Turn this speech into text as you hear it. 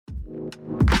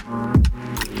Welcome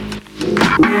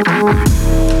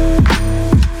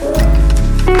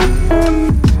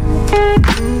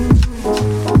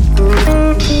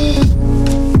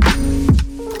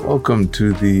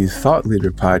to the Thought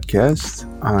Leader Podcast.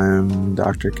 I'm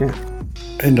Dr. Kent.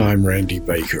 And I'm Randy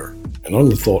Baker. And on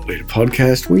the Thought Leader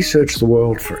Podcast, we search the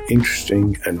world for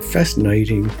interesting and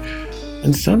fascinating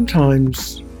and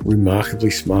sometimes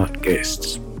remarkably smart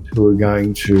guests who are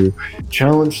going to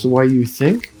challenge the way you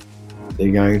think.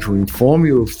 They're going to inform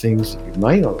you of things that you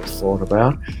may not have thought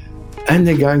about, and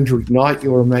they're going to ignite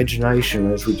your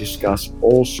imagination as we discuss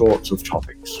all sorts of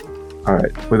topics. All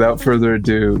right, without further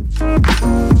ado.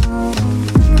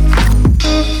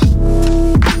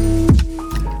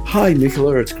 Hi,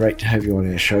 Nicola. It's great to have you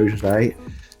on our show today.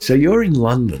 So you're in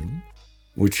London,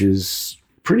 which is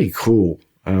pretty cool.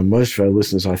 Most of our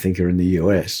listeners, I think, are in the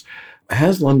US.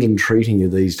 How's London treating you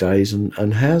these days,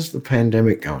 and how's the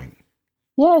pandemic going?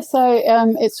 Yeah, so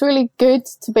it's really good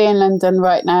to be in London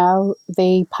right now.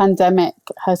 The pandemic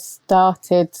has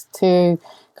started to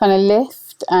kind of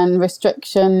lift and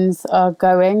restrictions are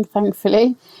going,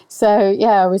 thankfully. So,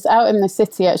 yeah, I was out in the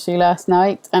city actually last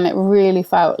night and it really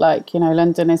felt like,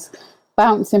 London is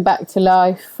bouncing back to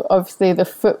life. Obviously, the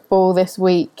football this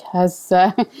week has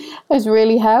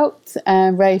really helped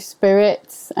raise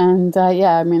spirits. And,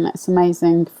 it's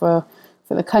amazing for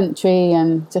the country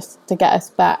and just to get us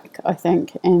back, I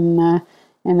think, in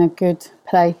a good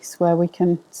place where we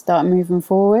can start moving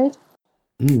forward.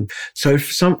 So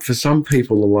for some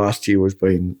people, the last year has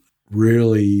been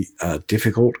really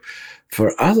difficult.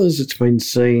 For others, it's been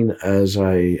seen as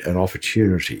an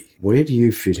opportunity. Where do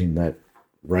you fit in that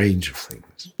range of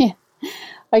things? Yeah,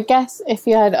 I guess if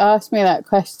you had asked me that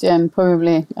question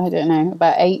probably, I don't know,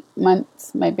 about 8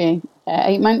 months, maybe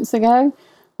 8 months ago,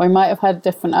 I might have had a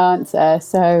different answer.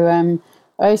 So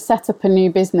I set up a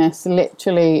new business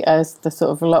literally as the sort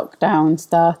of lockdown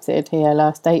started here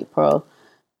last April.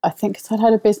 I think I'd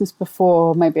had a business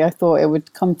before, maybe I thought it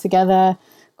would come together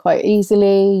quite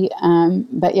easily.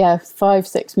 But yeah,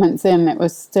 5-6 months in, it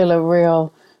was still a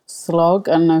real slog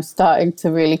and I was starting to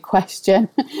really question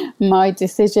my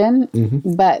decision.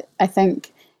 Mm-hmm. But I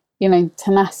think,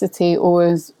 tenacity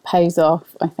always pays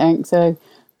off, I think. So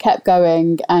kept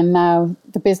going and now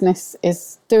the business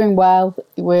is doing well.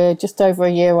 We're just over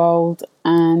a year old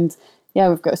and yeah,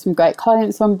 we've got some great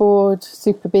clients on board,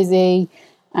 super busy,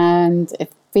 and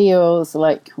it feels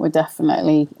like we're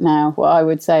definitely now what I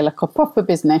would say like a proper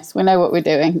business. We know what we're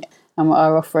doing and what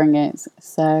our offering is.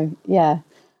 So yeah,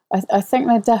 I think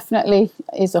there definitely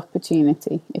is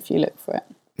opportunity if you look for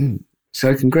it.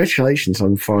 So congratulations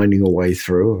on finding a way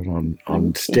through and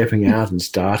on stepping out and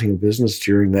starting a business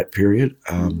during that period.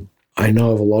 I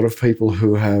know of a lot of people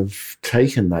who have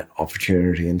taken that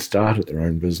opportunity and started their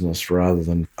own business rather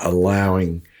than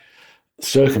allowing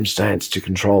circumstance to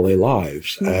control their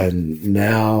lives. And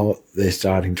now they're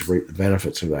starting to reap the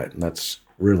benefits of that. And that's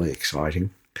really exciting.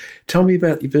 Tell me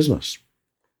about your business.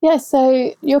 Yeah,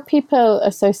 so Your People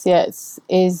Associates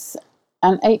is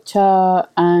an HR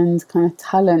and kind of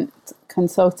talent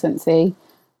consultancy.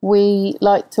 We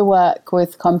like to work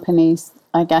with companies,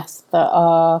 I guess, that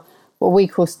are what we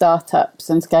call startups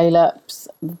and scale-ups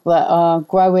that are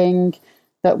growing,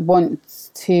 that want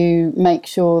to make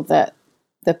sure that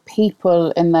the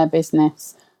people in their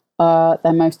business are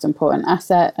their most important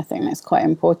asset. I think that's quite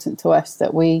important to us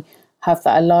that we have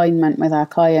that alignment with our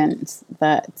clients,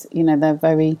 that, they're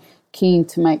very keen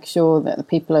to make sure that the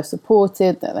people are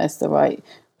supported, that there's the right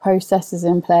processes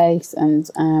in place and,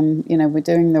 we're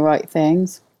doing the right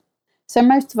things. So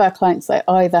most of our clients, they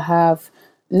either have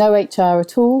no HR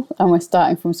at all and we're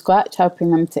starting from scratch, helping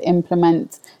them to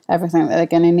implement everything that they're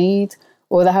going to need,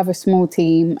 or they have a small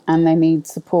team and they need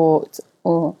support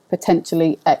or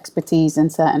potentially expertise in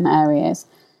certain areas.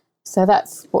 So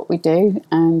that's what we do,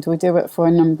 and we do it for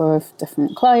a number of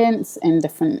different clients in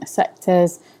different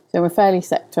sectors. So we're fairly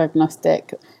sector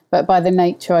agnostic, but by the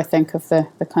nature, I think, of the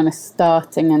kind of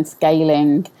starting and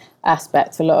scaling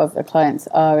aspect, a lot of the clients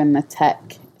are in the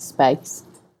tech space.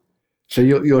 So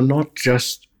you're not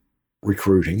just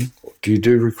recruiting. Do you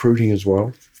do recruiting as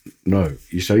well? No.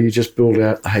 So you just build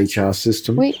out the HR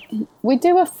system? We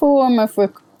do a form of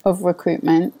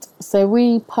recruitment. So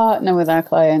we partner with our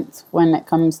clients when it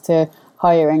comes to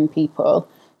hiring people.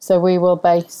 So we will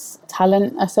base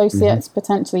talent associates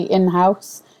potentially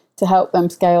in-house to help them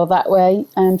scale that way.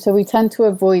 So we tend to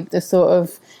avoid the sort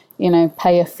of,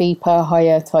 pay a fee per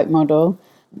hire type model,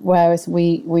 whereas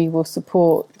we will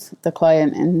support the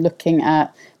client in looking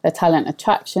at their talent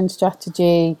attraction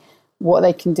strategy, what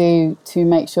they can do to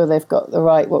make sure they've got the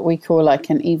right, what we call like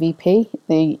an EVP,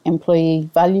 the employee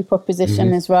value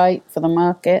proposition is right for the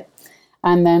market.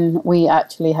 And then we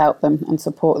actually help them and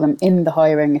support them in the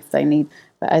hiring if they need.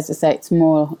 But as I say, it's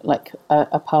more like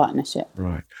a partnership.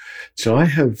 Right. So I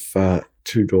have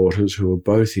 2 daughters who are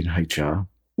both in HR.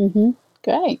 Mm-hmm.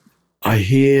 Great. I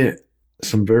hear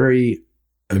some very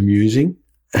amusing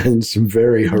and some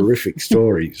very horrific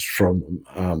stories from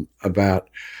them about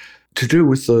to do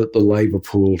with the labour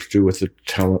pool, to do with the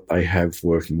talent they have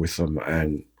working with them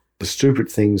and the stupid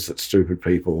things that stupid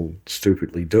people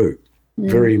stupidly do.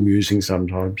 Very amusing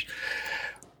sometimes.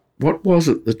 What was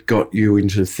it that got you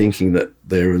into thinking that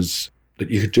that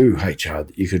you could do HR,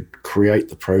 that you could create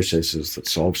the processes that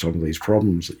solve some of these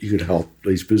problems, that you could help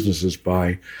these businesses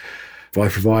by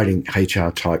providing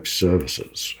HR-type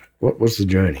services? What was the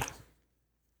journey?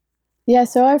 Yeah,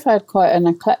 so I've had quite an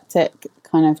eclectic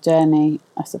kind of journey,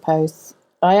 I suppose.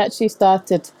 I actually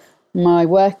started my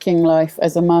working life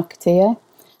as a marketeer,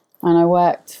 and I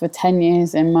worked for 10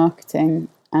 years in marketing,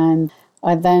 and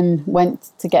I then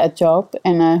went to get a job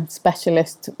in a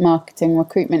specialist marketing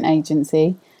recruitment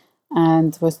agency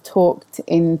and was talked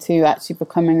into actually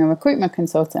becoming a recruitment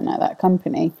consultant at that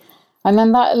company. And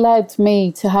then that led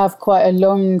me to have quite a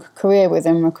long career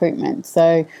within recruitment.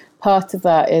 So part of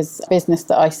that is a business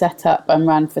that I set up and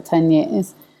ran for 10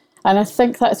 years. And I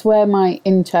think that's where my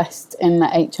interest in the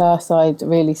HR side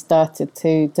really started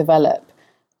to develop.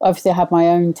 Obviously, I had my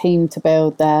own team to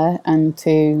build there and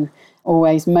to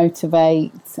always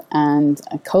motivate and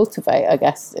cultivate, I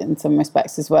guess, in some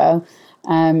respects as well,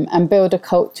 and build a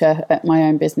culture at my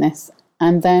own business.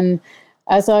 And then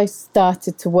as I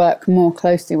started to work more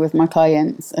closely with my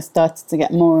clients, I started to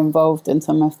get more involved in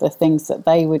some of the things that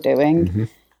they were doing,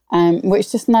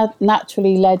 which just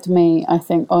naturally led me, I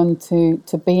think, on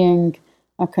to being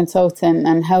a consultant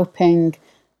and helping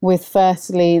with,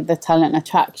 firstly, the talent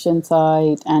attraction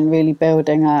side and really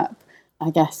building up,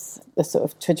 I guess, the sort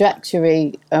of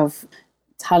trajectory of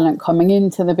talent coming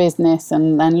into the business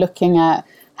and then looking at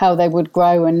how they would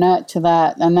grow and nurture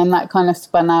that. And then that kind of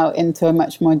spun out into a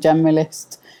much more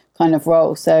generalist kind of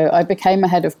role. So I became a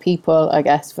head of people, I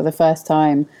guess, for the first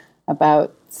time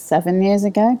about 7 years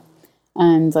ago.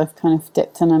 And I've kind of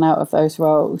dipped in and out of those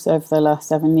roles over the last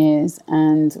 7 years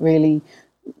and really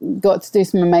got to do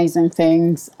some amazing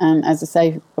things. And as I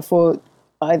say before,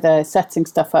 either setting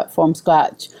stuff up from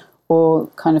scratch or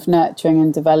kind of nurturing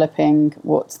and developing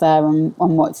what's there and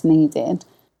what's needed.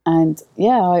 And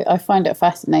yeah, I find it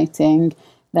fascinating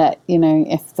that, you know,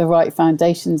 if the right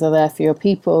foundations are there for your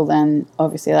people, then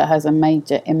obviously that has a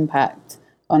major impact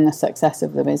on the success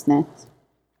of the business.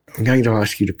 I'm going to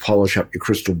ask you to polish up your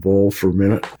crystal ball for a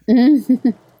minute.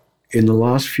 In the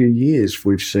last few years,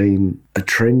 we've seen a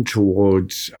trend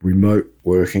towards remote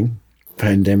working.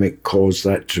 Pandemic caused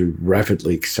that to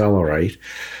rapidly accelerate.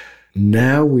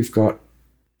 Now we've got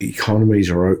economies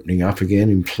are opening up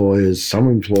again. Some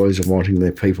employers are wanting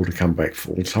their people to come back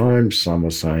full time. Some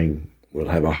are saying we'll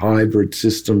have a hybrid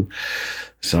system.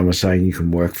 Some are saying you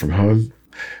can work from home.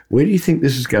 Where do you think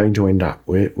this is going to end up?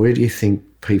 Where do you think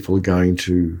people are going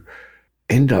to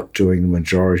end up doing the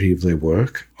majority of their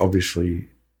work? Obviously,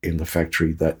 in the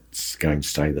factory, that's going to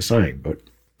stay the same. But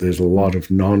there's a lot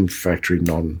of non-factory,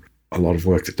 a lot of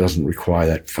work that doesn't require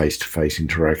that face-to-face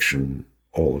interaction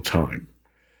all the time.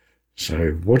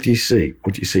 So what do you see?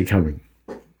 What do you see coming?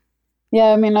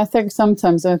 Yeah, I mean, I think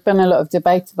sometimes there's been a lot of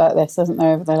debate about this, hasn't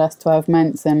there, over the last 12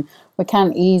 months, and we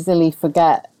can't easily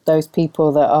forget those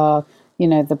people that are, you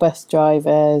know, the bus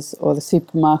drivers or the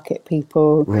supermarket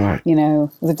people, right. You know,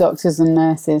 the doctors and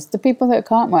nurses, the people that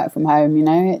can't work from home, you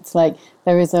know. It's like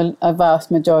there is a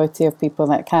vast majority of people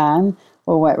that can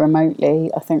or work remotely.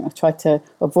 I think I've tried to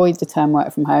avoid the term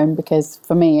work from home because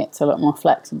for me it's a lot more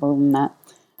flexible than that.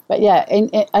 But yeah,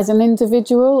 as an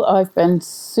individual, I've been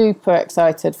super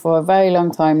excited for a very long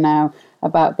time now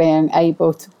about being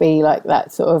able to be like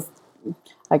that sort of,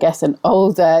 I guess, an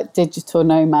older digital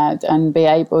nomad and be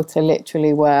able to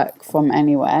literally work from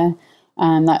anywhere.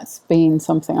 And that's been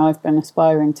something I've been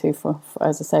aspiring to for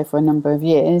as I say, for a number of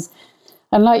years.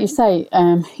 And like you say,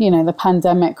 you know, the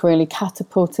pandemic really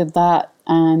catapulted that.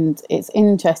 And it's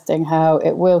interesting how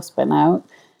it will spin out.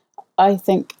 I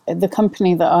think the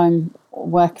company that I'm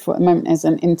working for at the moment is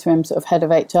an interim sort of head of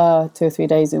HR 2 or 3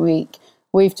 days a week.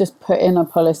 We've just put in a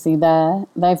policy there.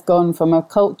 They've gone from a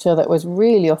culture that was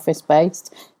really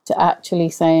office-based to actually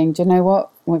saying, do you know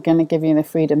what? We're going to give you the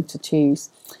freedom to choose.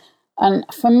 And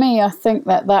for me, I think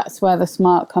that that's where the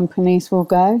smart companies will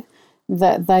go,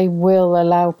 that they will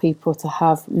allow people to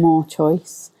have more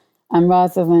choice. And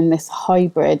rather than this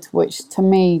hybrid, which to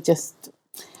me just,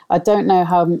 I don't know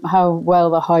how well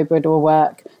the hybrid will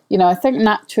work. You know, I think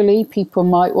naturally people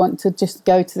might want to just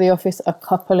go to the office a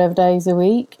couple of days a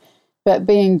week. But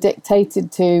being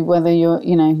dictated to whether you're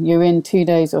in 2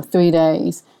 days or 3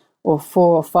 days or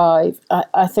 4 or 5,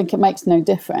 I think it makes no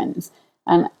difference.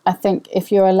 And I think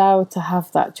if you're allowed to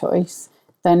have that choice,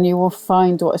 then you will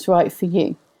find what's right for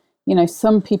you.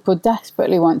 Some people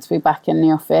desperately want to be back in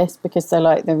the office because they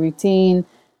like the routine,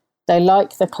 they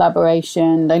like the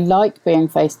collaboration, they like being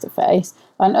face to face.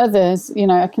 And others,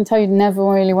 I can tell you, never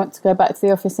really want to go back to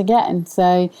the office again.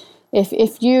 So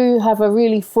if you have a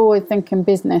really forward-thinking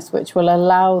business which will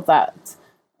allow that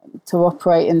to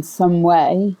operate in some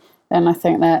way, then I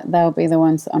think that they'll be the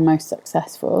ones that are most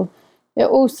successful. It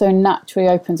also naturally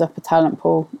opens up a talent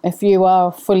pool. If you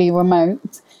are fully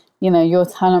remote, your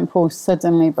talent pool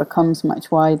suddenly becomes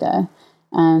much wider.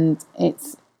 And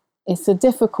it's a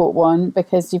difficult one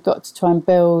because you've got to try and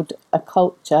build a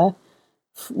culture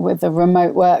with a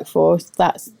remote workforce.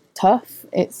 That's tough.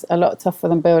 It's a lot tougher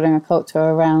than building a culture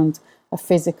around a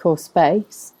physical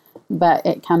space, but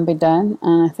it can be done,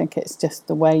 and I think it's just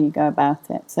the way you go about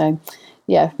it. So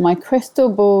yeah, my crystal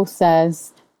ball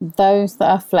says those that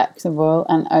are flexible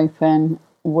and open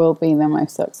will be the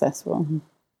most successful.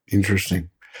 Interesting.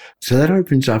 So that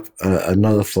opens up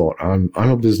another thought. I'm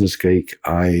a business geek.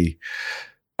 I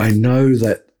know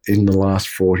that in the last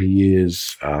 40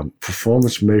 years,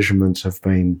 performance measurements have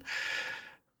been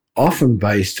often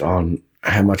based on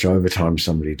how much overtime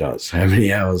somebody does, how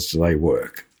many hours do they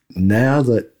work. Now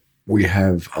that we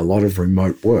have a lot of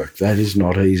remote work, that is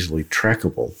not easily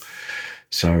trackable.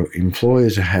 So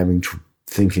employers are having to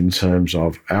think in terms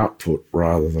of output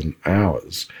rather than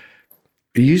hours.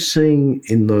 Are you seeing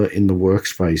in the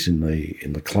workspace,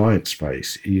 in the client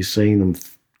space, are you seeing them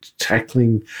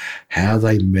tackling how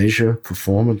they measure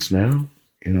performance now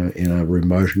in a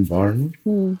remote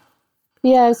environment?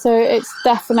 Yeah, so it's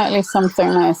definitely something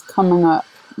that is coming up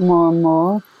more and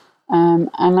more. And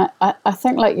I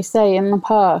think, like you say, in the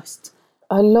past,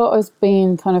 a lot has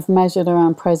been kind of measured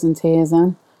around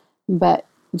presenteeism, but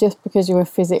just because you were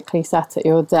physically sat at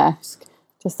your desk,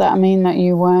 does that mean that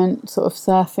you weren't sort of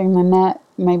surfing the net,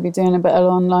 maybe doing a bit of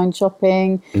online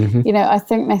shopping? Mm-hmm. I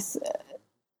think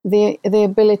the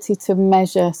ability to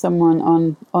measure someone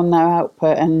on their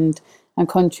output and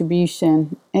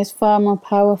contribution is far more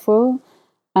powerful.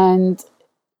 And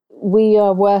we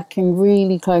are working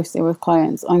really closely with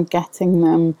clients on getting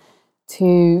them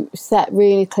to set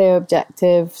really clear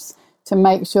objectives, to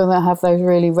make sure they have those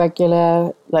really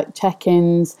regular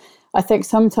check-ins. I think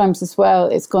sometimes as well,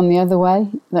 it's gone the other way,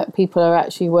 that people are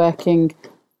actually working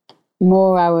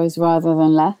more hours rather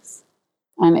than less.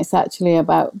 And it's actually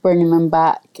about bringing them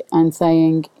back and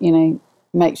saying,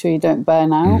 make sure you don't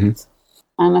burn out.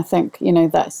 Mm-hmm. And I think,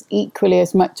 that's equally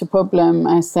as much a problem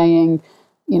as saying,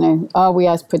 are we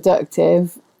as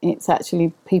productive? It's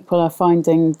actually people are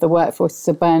finding the workforce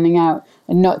are burning out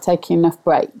and not taking enough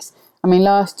breaks. I mean,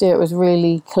 last year it was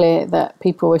really clear that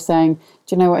people were saying,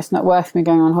 do you know what, it's not worth me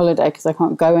going on holiday because I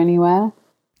can't go anywhere.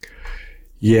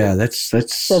 Yeah, that's...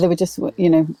 So they were just,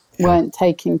 weren't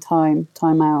taking time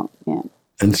out. Yeah.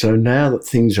 And so now that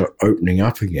things are opening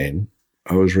up again,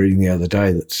 I was reading the other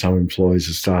day that some employers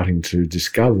are starting to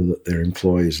discover that their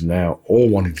employees are now all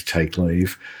wanting to take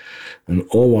leave and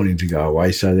all wanting to go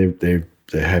away. So they're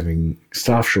having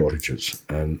staff shortages,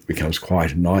 and it becomes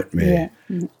quite a nightmare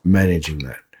managing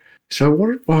that. So what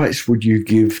advice would you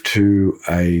give to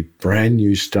a brand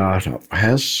new startup?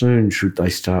 How soon should they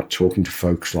start talking to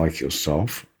folks like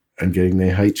yourself and getting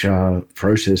their HR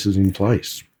processes in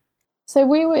place? So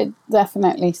we would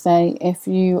definitely say if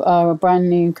you are a brand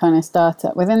new kind of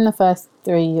startup, within the first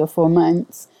 3 or 4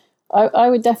 months, I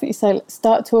would definitely say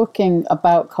start talking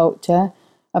about culture,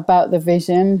 about the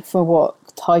vision for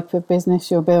what type of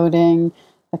business you're building,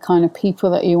 the kind of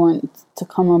people that you want to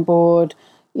come on board.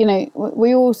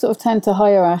 We all sort of tend to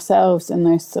hire ourselves in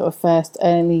those sort of first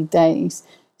early days.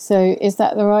 So is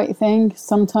that the right thing?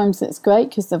 Sometimes it's great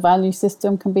because the value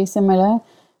system can be similar.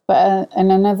 But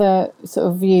in another sort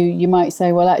of view, you might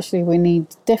say, well, actually, we need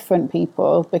different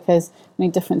people because we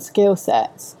need different skill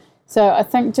sets. So I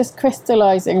think just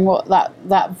crystallizing what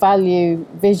that value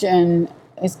vision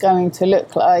is going to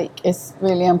look like is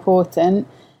really important.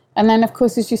 And then, of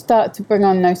course, as you start to bring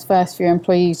on those first few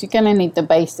employees, you're going to need the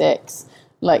basics,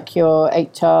 like your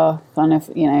HR kind of,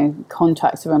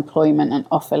 contracts of employment and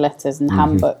offer letters and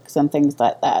handbooks and things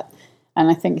like that. And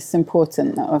I think it's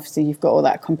important that obviously you've got all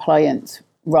that compliance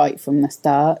right from the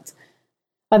start.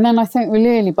 And then I think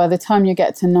really by the time you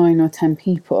get to 9 or 10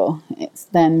 people, it's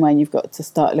then when you've got to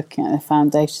start looking at the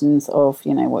foundations of,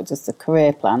 what does the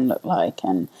career plan look like,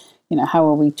 and how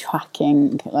are we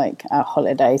tracking our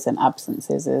holidays and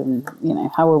absences, and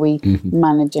how are we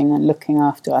managing and looking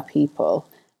after our people.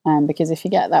 Because if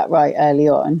you get that right early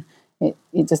on,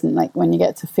 it doesn't, like when you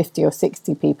get to 50 or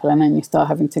 60 people and then you start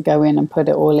having to go in and put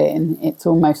it all in,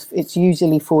 it's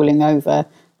usually falling over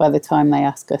by the time they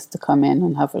ask us to come in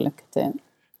and have a look at it.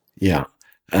 Yeah,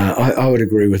 I would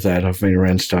agree with that. I've been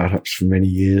around startups for many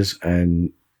years,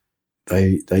 and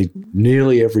they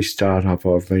nearly every startup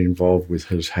I've been involved with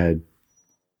has had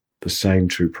the same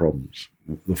two problems.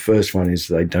 The first one is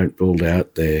they don't build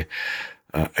out their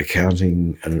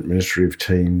accounting and administrative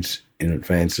teams in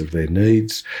advance of their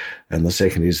needs, and the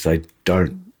second is they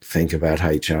don't think about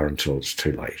HR until it's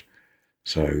too late.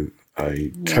 So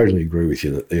I totally agree with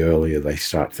you that the earlier they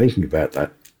start thinking about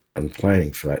that and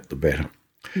planning for that, the better.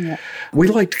 Yeah. We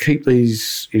like to keep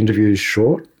these interviews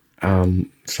short,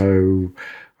 so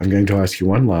I'm going to ask you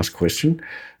one last question,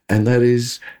 and that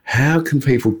is, how can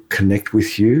people connect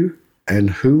with you, and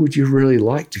who would you really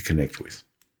like to connect with?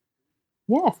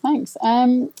 Yeah, thanks.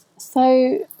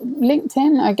 So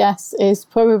LinkedIn, I guess, is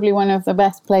probably one of the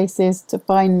best places to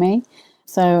find me.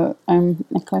 So I'm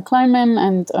Nicola Kleinman,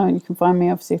 and you can find me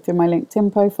obviously through my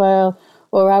LinkedIn profile,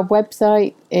 or our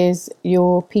website is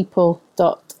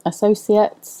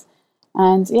yourpeople.associates.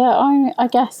 And yeah, I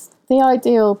guess the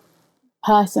ideal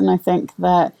person, I think,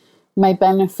 that may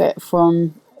benefit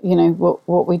from,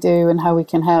 what we do and how we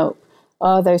can help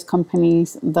are those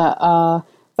companies that are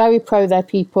very pro their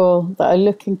people, that are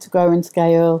looking to grow and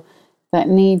scale, that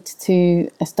need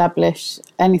to establish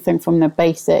anything from the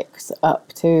basics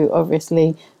up to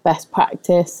obviously best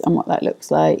practice and what that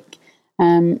looks like.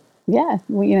 We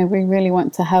really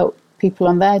want to help people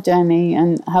on their journey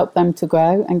and help them to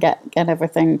grow and get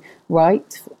everything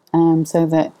right, so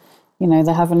that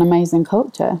they have an amazing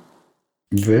culture.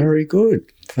 Very good.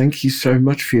 Thank you so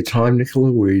much for your time,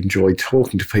 Nicola. We enjoy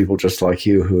talking to people just like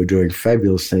you who are doing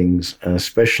fabulous things, and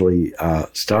especially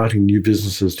starting new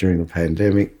businesses during the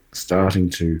pandemic, starting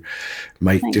to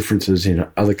make differences in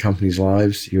other companies'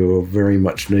 lives. You're very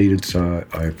much needed, so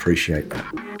I appreciate that.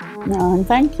 No, and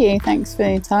thank you. Thanks for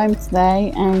your time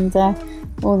today, and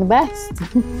all the best.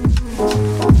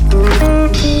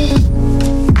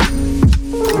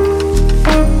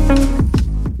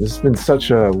 This has been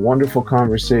such a wonderful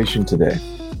conversation today.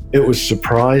 It was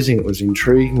surprising, it was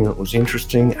intriguing, it was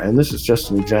interesting, and this is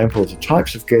just an example of the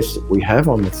types of guests that we have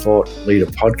on the Thought Leader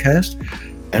podcast,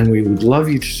 and we would love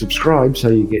you to subscribe so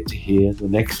you get to hear the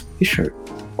next issue.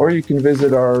 Or you can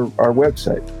visit our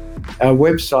website. Our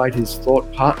website is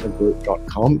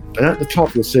thoughtpartnergroup.com, and at the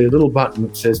top you'll see a little button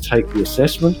that says Take the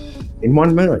Assessment. In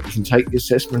 1 minute, you can take the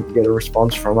assessment and get a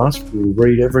response from us. We'll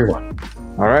read everyone.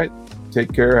 All right.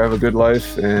 Take care, have a good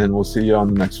life, and we'll see you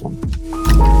on the next one.